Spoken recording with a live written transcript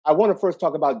I want to first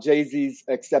talk about Jay-Z's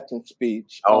acceptance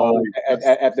speech yes.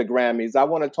 at the Grammys. I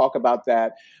want to talk about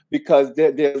that because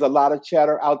there's a lot of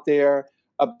chatter out there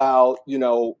about,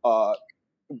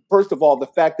 first of all, the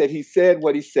fact that he said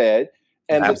what he said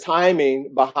and the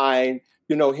timing behind,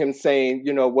 him saying,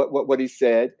 what he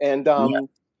said. And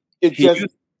it just,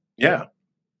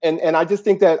 And I just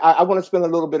think that I want to spend a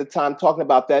little bit of time talking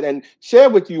about that and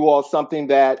share with you all something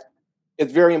that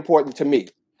is very important to me.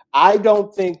 I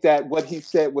don't think that what he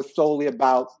said was solely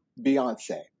about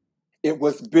Beyonce. It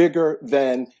was bigger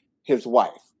than his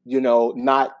wife,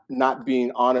 not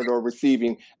being honored or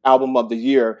receiving Album of the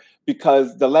Year,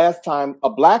 because the last time a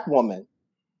Black woman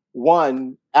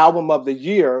won Album of the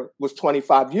Year was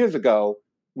 25 years ago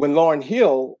when Lauryn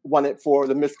Hill won it for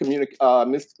the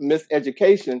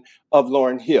Miseducation of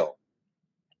Lauryn Hill.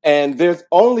 And there's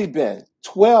only been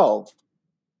 12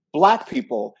 Black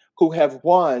people who have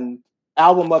won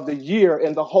Album of the Year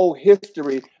in the whole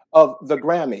history of the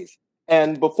Grammys.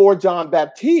 And before John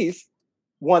Baptiste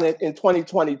won it in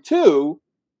 2022,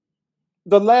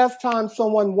 the last time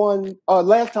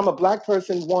a Black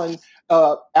person won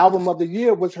Album of the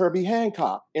Year was Herbie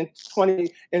Hancock in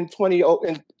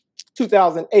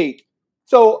 2008.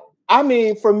 So, I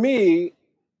mean, for me,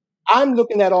 I'm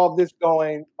looking at all this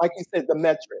going, like you said, the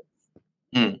metrics.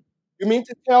 You mean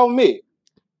to tell me,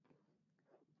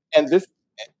 and this,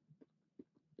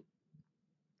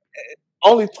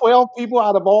 only 12 people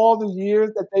out of all the years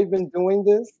that they've been doing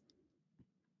this,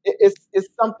 it's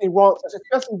something wrong,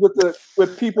 especially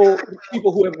with people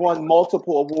who have won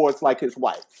multiple awards like his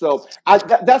wife. So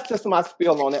that's just my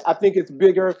spiel on it. I think it's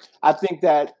bigger. I think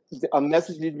that a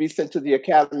message needs to be sent to the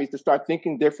Academy to start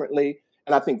thinking differently,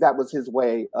 and I think that was his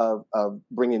way of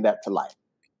bringing that to life.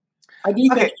 I do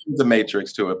think there's a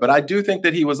matrix to it, but I do think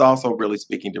that he was also really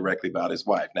speaking directly about his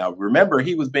wife. Now, remember,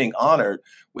 he was being honored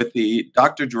with the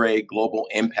Dr. Dre Global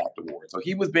Impact Award. So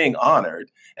he was being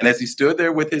honored. And as he stood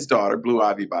there with his daughter, Blue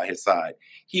Ivy, by his side,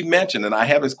 he mentioned, and I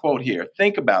have his quote here,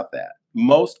 think about that.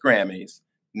 Most Grammys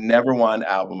never won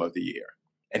Album of the Year.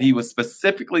 And he was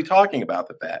specifically talking about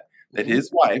the fact that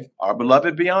his wife, our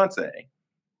beloved Beyonce,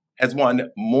 has won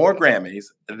more Grammys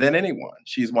than anyone.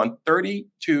 She's won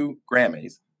 32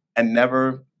 Grammys. And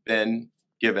never been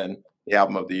given the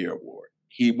Album of the Year award.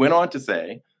 He went on to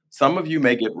say, some of you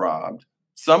may get robbed.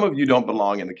 Some of you don't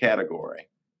belong in the category.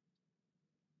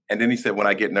 And then he said, when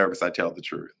I get nervous, I tell the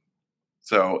truth.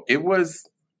 So he was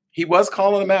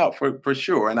calling him out for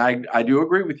sure. And I do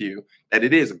agree with you that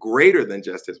it is greater than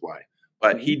just his wife.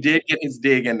 But he did get his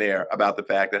dig in there about the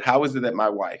fact that how is it that my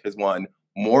wife has won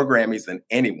more Grammys than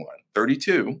anyone,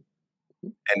 32,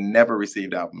 and never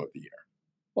received Album of the Year.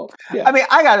 Well, yeah. I mean,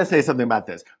 I got to say something about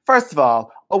this. First of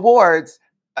all, awards,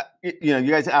 you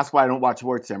guys ask why I don't watch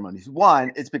award ceremonies.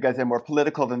 One, it's because they're more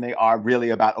political than they are really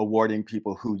about awarding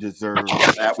people who deserve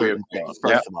certain things,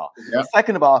 first of all.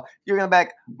 Second of all, you're going to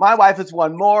back, my wife has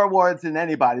won more awards than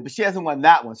anybody, but she hasn't won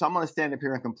that one. So I'm going to stand up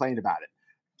here and complain about it.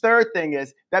 Third thing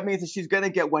is, that means that she's going to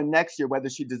get one next year, whether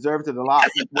she deserves it or not.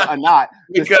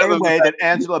 The same way that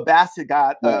Angela Bassett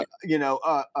got, an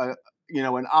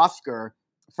Oscar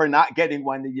for not getting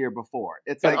one the year before.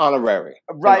 It's like honorary.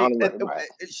 Right.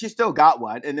 She still got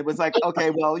one. And it was like, okay,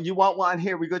 well, you want one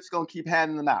here. We're just going to keep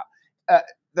handing them out.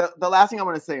 The last thing I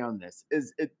want to say on this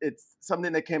is it's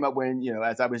something that came up when,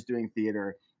 as I was doing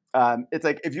theater. It's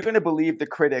like, if you're going to believe the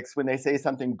critics when they say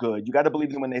something good, you got to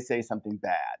believe them when they say something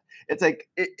bad. It's like,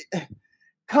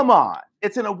 come on,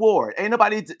 it's an award. Ain't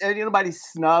nobody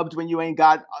snubbed when you ain't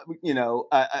got,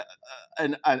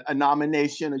 a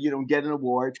nomination or you don't get an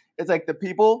award. It's like the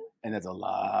people, and there's a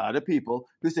lot of people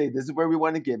who say this is where we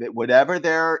want to give it, whatever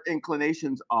their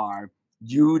inclinations are,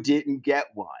 you didn't get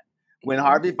one. When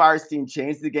Harvey Fierstein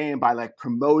changed the game by like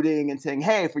promoting and saying,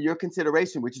 hey, for your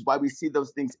consideration, which is why we see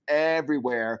those things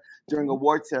everywhere during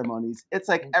award ceremonies, it's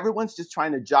like everyone's just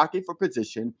trying to jockey for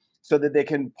position so that they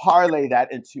can parlay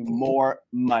that into more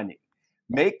money.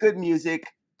 Make good music,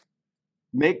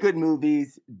 make good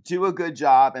movies, do a good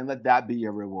job, and let that be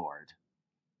your reward.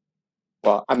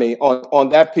 Well, I mean, on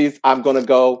that piece, I'm going to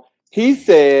go, he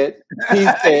said.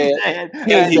 Okay, and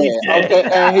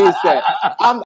he said. I'm